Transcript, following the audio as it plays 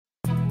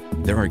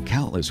There are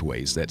countless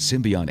ways that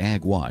SYNBIONT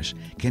Ag Wash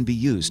can be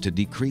used to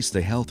decrease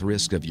the health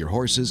risk of your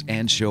horses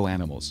and show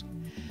animals.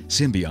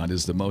 SYNBIONT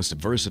is the most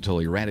versatile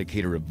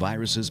eradicator of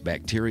viruses,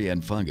 bacteria,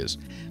 and fungus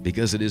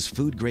because it is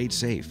food-grade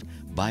safe,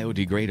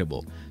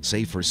 biodegradable,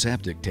 safe for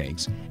septic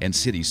tanks and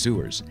city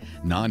sewers,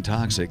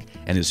 non-toxic,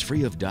 and is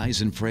free of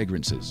dyes and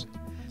fragrances.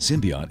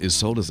 SYNBIONT is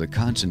sold as a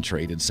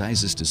concentrate in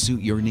sizes to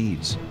suit your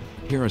needs.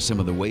 Here are some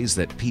of the ways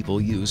that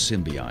people use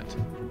SYNBIONT.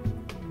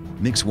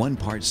 Mix 1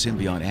 part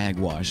SYNBIONT Ag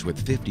Wash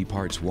with 50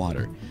 parts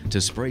water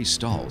to spray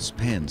stalls,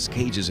 pens,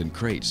 cages, and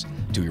crates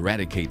to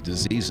eradicate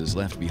diseases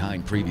left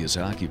behind previous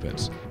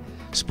occupants.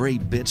 Spray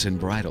bits and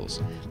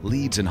bridles,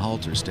 leads and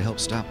halters to help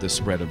stop the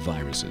spread of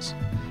viruses.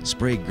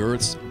 Spray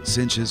girths,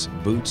 cinches,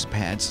 boots,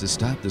 pads to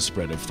stop the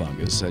spread of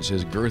fungus such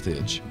as girth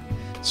itch.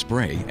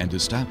 Spray, and to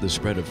stop the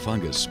spread of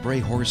fungus, spray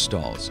horse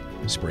stalls.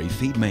 Spray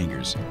feed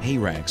mangers, hay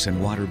racks,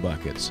 and water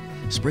buckets.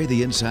 Spray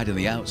the inside and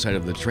the outside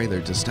of the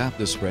trailer to stop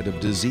the spread of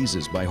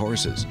diseases by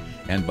horses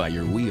and by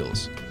your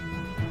wheels.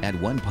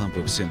 Add 1 pump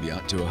of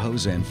SYNBIONT to a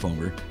hose end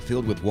foamer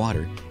filled with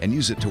water and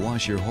use it to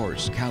wash your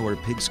horse, cow, or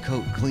pig's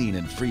coat clean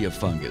and free of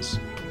fungus.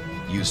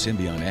 Use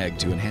SYNBIONT Ag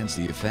to enhance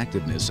the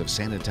effectiveness of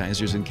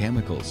sanitizers and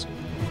chemicals.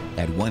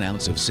 Add 1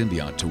 ounce of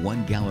SYNBIONT to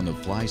 1 gallon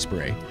of fly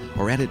spray,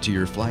 or add it to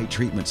your fly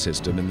treatment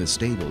system in the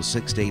stable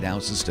 6 to 8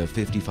 ounces to a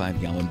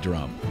 55-gallon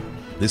drum.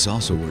 This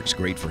also works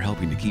great for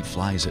helping to keep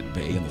flies at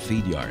bay in the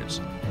feed yards.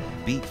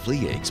 Beat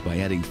flea eggs by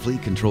adding flea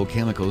control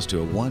chemicals to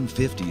a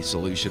 150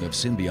 solution of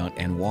SYNBIONT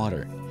and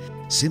water.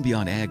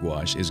 SYNBIONT Ag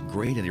Wash is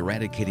great at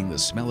eradicating the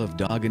smell of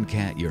dog and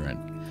cat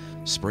urine.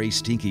 Spray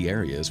stinky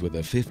areas with a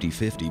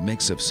 50-50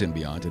 mix of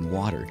SYNBIONT and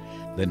water,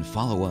 then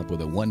follow up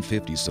with a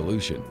 150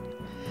 solution.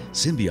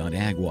 SYNBIONT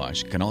Ag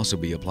Wash can also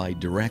be applied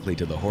directly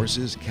to the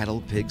horses,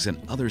 cattle, pigs, and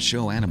other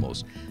show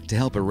animals to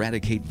help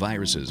eradicate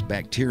viruses,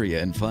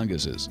 bacteria, and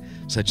funguses,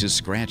 such as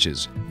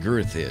scratches,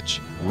 girth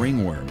itch,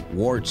 ringworm,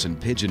 warts, and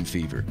pigeon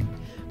fever.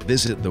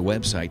 Visit the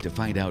website to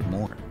find out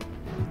more.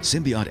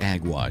 SYNBIONT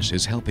Ag Wash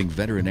is helping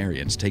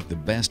veterinarians take the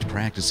best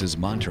practices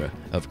mantra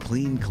of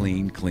clean,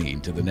 clean, clean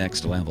to the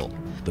next level.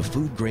 The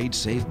food-grade,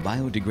 safe,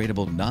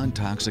 biodegradable,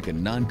 non-toxic,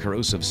 and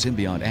non-corrosive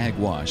SYNBIONT Ag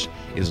Wash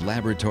is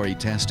laboratory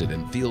tested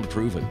and field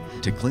proven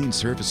to clean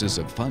surfaces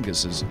of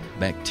funguses,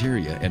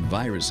 bacteria, and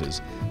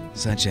viruses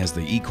such as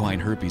the equine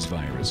herpes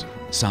virus,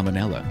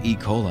 Salmonella, E.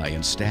 Coli,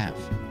 and Staph.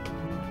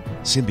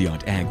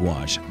 SYNBIONT Ag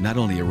Wash not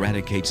only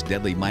eradicates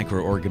deadly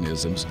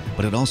microorganisms,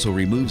 but it also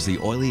removes the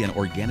oily and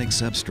organic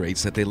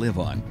substrates that they live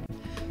on.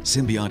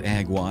 SYNBIONT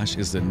Ag Wash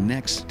is the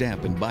next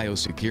step in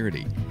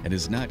biosecurity and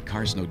is not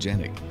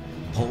carcinogenic.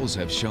 Polls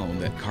have shown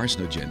that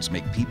carcinogens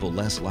make people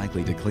less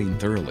likely to clean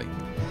thoroughly.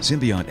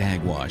 SYNBIONT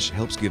Ag Wash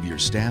helps give your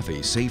staff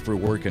a safer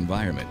work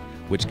environment,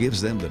 which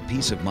gives them the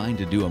peace of mind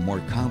to do a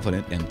more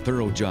confident and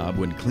thorough job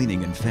when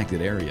cleaning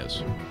infected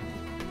areas.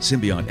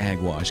 SYNBIONT Ag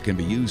Wash can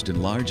be used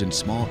in large and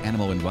small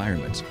animal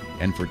environments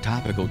and for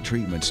topical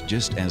treatments,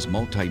 just as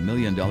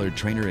multi-million-dollar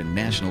trainer and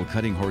National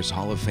Cutting Horse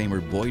Hall of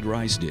Famer Boyd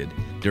Rice did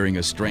during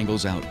a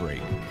strangles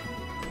outbreak.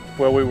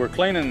 Well, we were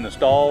cleaning the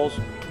stalls,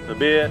 the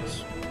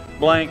bits,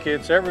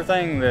 blankets,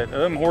 everything that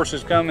them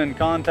horses come in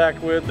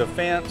contact with, the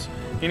fence,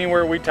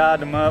 anywhere we tied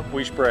them up,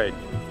 we sprayed.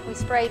 We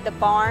sprayed the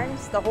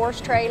barns, the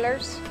horse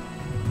trailers.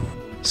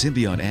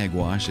 SYNBIONT Ag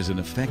Wash is an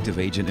effective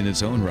agent in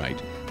its own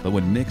right, but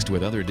when mixed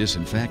with other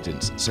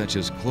disinfectants such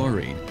as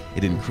chlorine,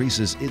 it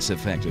increases its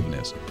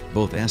effectiveness,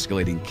 both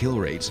escalating kill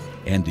rates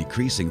and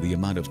decreasing the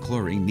amount of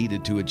chlorine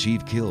needed to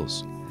achieve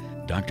kills.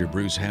 Dr.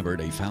 Bruce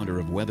Hebert, a founder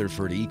of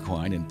Weatherford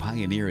Equine and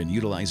pioneer in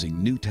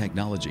utilizing new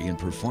technology in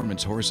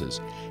performance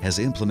horses, has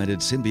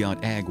implemented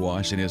SYNBIONT Ag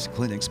Wash in his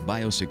clinic's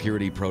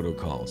biosecurity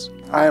protocols.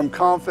 I am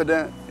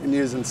confident in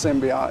using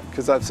SYNBIONT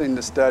because I've seen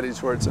the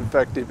studies where it's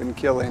effective in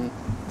killing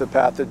the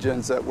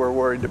pathogens that we're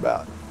worried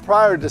about.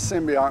 Prior to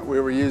SYNBIONT, we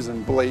were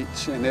using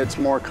bleach, and it's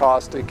more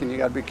caustic, and you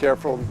got to be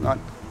careful not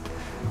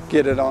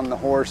get it on the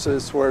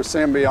horses, where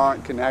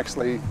SYNBIONT can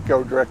actually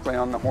go directly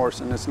on the horse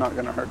and it's not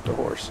going to hurt the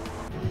horse.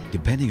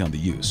 Depending on the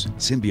use,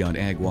 SYNBIONT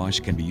Ag Wash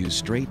can be used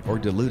straight or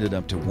diluted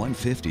up to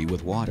 150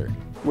 with water.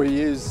 We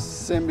use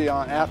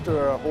SYNBIONT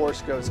after a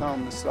horse goes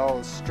home. The stall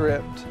is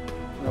stripped,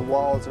 and the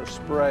walls are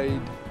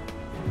sprayed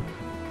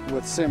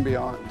with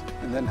SYNBIONT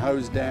and then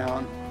hosed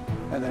down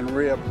and then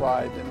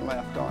reapplied and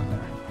left on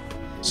there.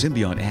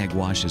 SYNBIONT Ag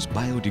Wash is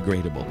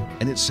biodegradable,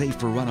 and it's safe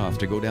for runoff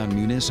to go down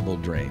municipal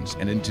drains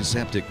and into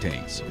septic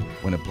tanks.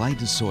 When applied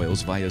to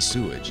soils via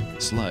sewage,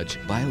 sludge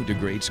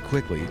biodegrades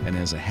quickly and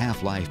has a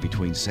half-life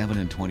between 7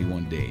 and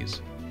 21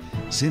 days.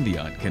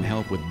 SYNBIONT can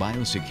help with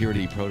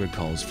biosecurity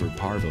protocols for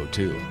parvo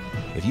too.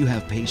 If you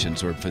have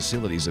patients or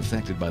facilities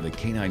affected by the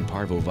Canine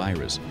Parvo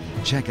virus,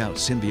 check out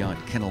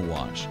SYNBIONT Kennel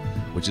Wash,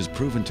 which is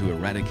proven to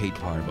eradicate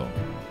parvo.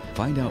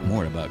 Find out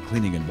more about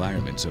cleaning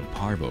environments of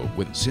parvo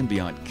with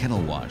SYNBIONT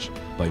Kennel Wash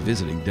by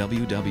visiting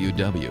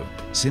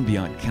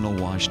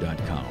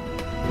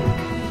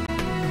www.symbiontkennelwash.com.